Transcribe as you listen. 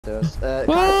There's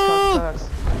cars.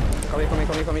 Come here.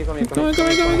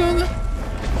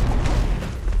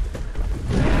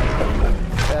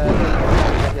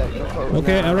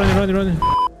 Okay, I'm running.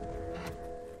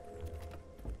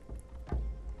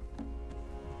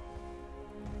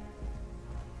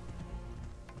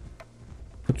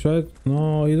 I tried.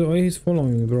 No, he's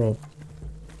following me, bro.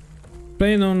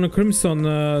 Playing on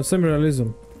Crimson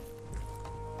semi-realism.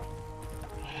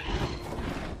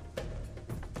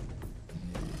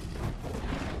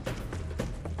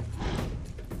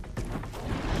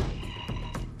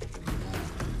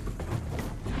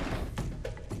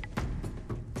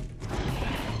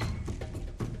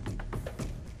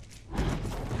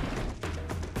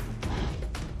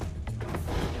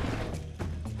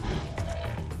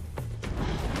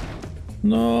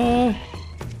 No.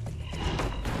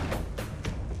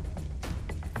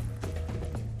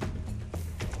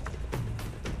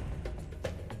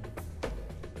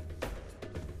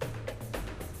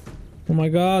 Oh my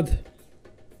god.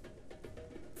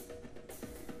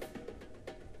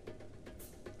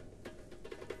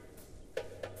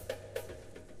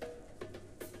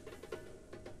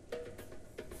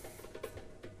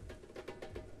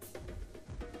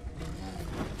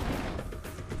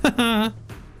 Haha.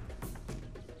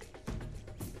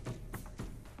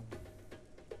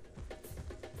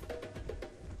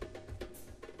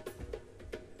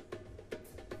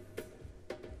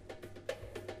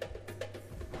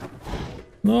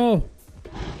 No!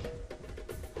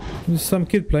 There's some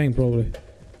kid playing probably.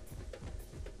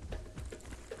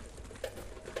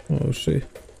 Oh shit.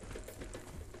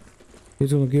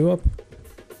 He's gonna give up?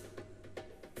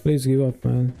 Please give up,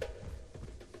 man.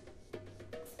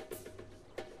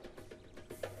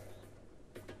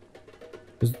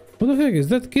 What the heck is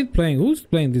that kid playing? Who's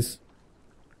playing this?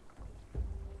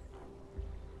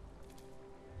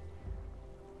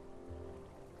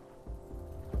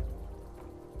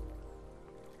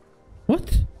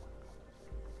 What?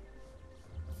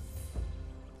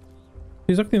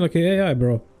 He's acting like an AI,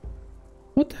 bro.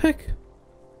 What the heck?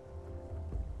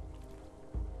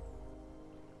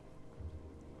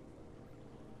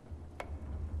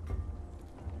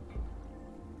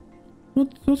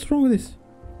 What's wrong with this?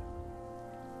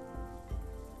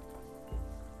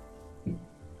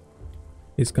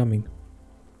 He's coming.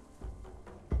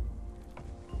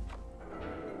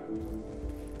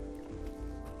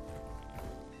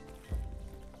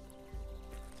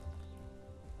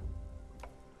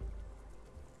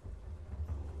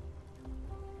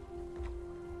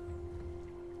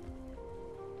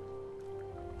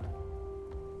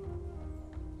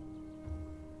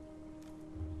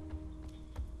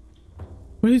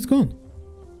 Where he's gone?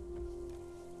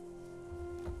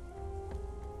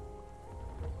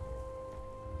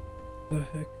 The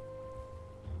heck?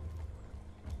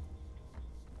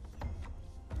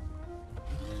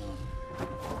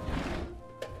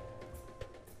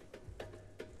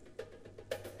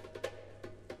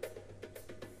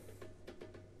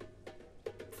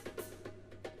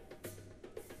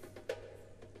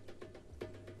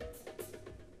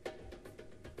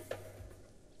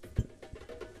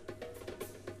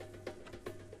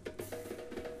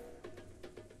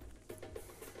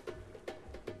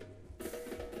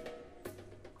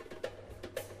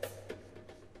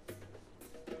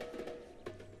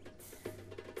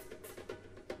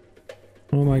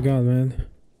 Oh my god, man.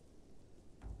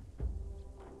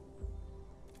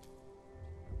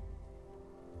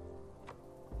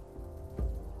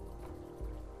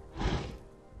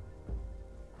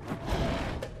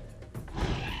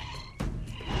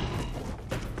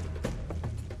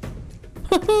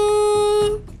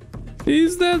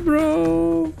 He's dead,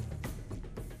 bro.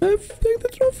 I've taken the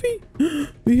trophy.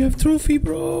 We have trophy,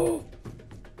 bro.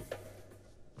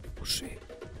 Oh shit.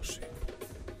 Oh shit.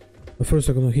 But first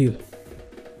I'm gonna heal.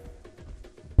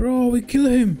 Bro, we kill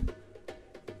him.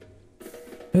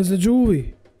 As a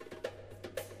juvie.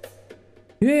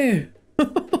 Yeah.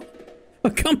 I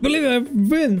can't believe I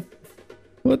win.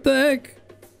 What the heck?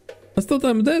 I thought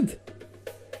I'm dead.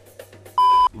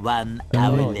 1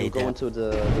 hour later. You go into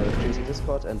the crazy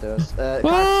Discord and there's cars.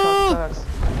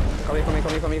 Come here.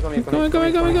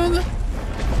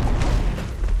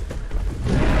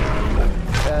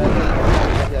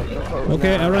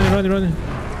 Okay, I'm running.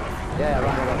 Yeah,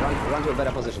 run to a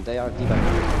better position. They are deeper.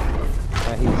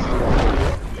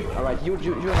 Alright, you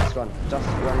just run. Just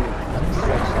run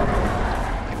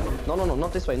straight. No,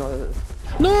 not this way. No,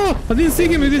 I didn't see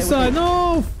him on this side.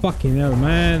 No, fucking hell,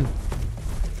 man.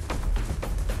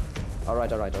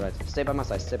 Alright. Stay by my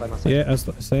side. Yeah, I was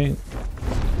saying.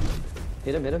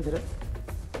 Hit him.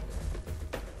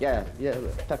 Yeah,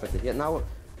 perfectly. Yeah, now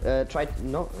Try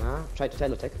to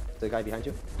tail attack the guy behind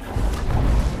you.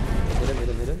 Hit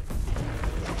him.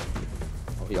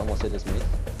 Oh, he almost hit his mate.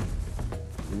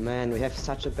 Man, we have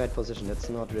such a bad position. That's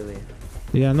not really.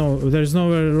 Yeah, no, there's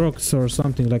nowhere rocks or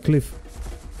something like cliff.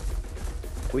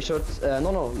 We should.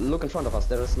 No. Look in front of us.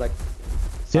 There is like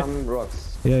some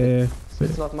rocks. Yeah. So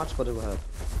it's not much, but it will help.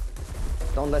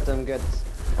 Don't let them get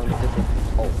on the different.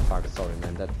 Oh fuck! Sorry,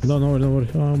 man. That's. No, don't worry.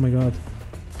 Oh my god.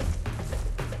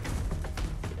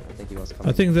 I think he was coming.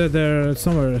 I think that they're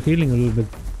somewhere healing a little bit.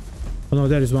 Oh no,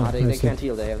 there is one. They can't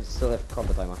heal. They still have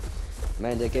combat timer.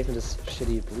 Man, they gave me this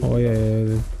shitty. Oh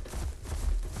yeah.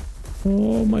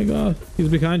 Oh my god, he's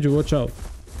behind you. Watch out.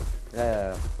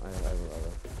 Yeah. I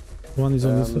will. One is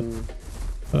on this side.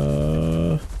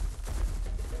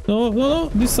 No.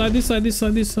 This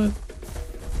side.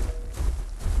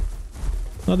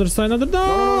 Another side. No.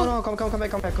 No. Come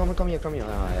back. Come here.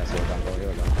 Ah, yes, here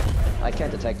we go. I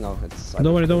can't attack now. It's.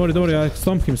 Don't worry. I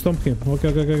stomp him.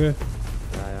 Okay. Yeah.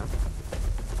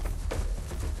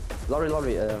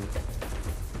 Lorry.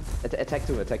 Attack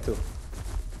two.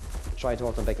 Try to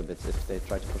hold them back a bit if they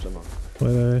try to push them out.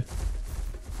 Wait.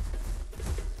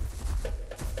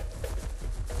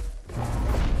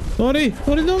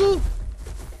 Sorry, no.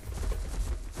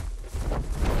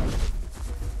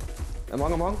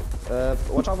 Among.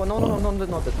 Watch out! No,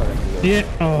 not this directly. Yeah.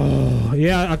 Oh,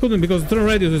 yeah. I couldn't because turn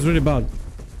radius is really bad.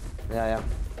 Yeah.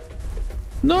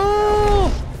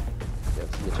 No.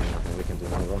 There's literally nothing we can do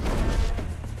now, bro.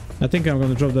 I think I'm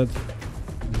gonna drop that.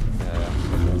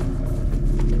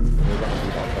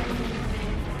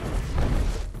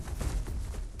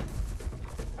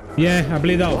 Yeah, I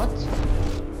bleed out.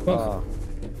 What? Fuck.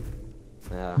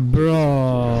 Yeah. Bro.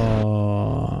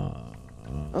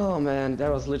 Oh man,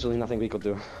 there was literally nothing we could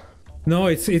do. No,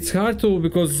 it's hard to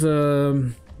because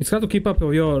it's hard to keep up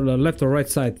with your left or right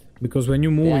side because when you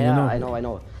move, you know. I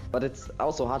know. But it's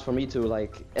also hard for me to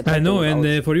like. I know,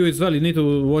 and for you as well, you need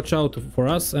to watch out for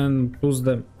us and push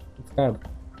them. It's hard.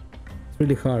 It's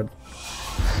really hard.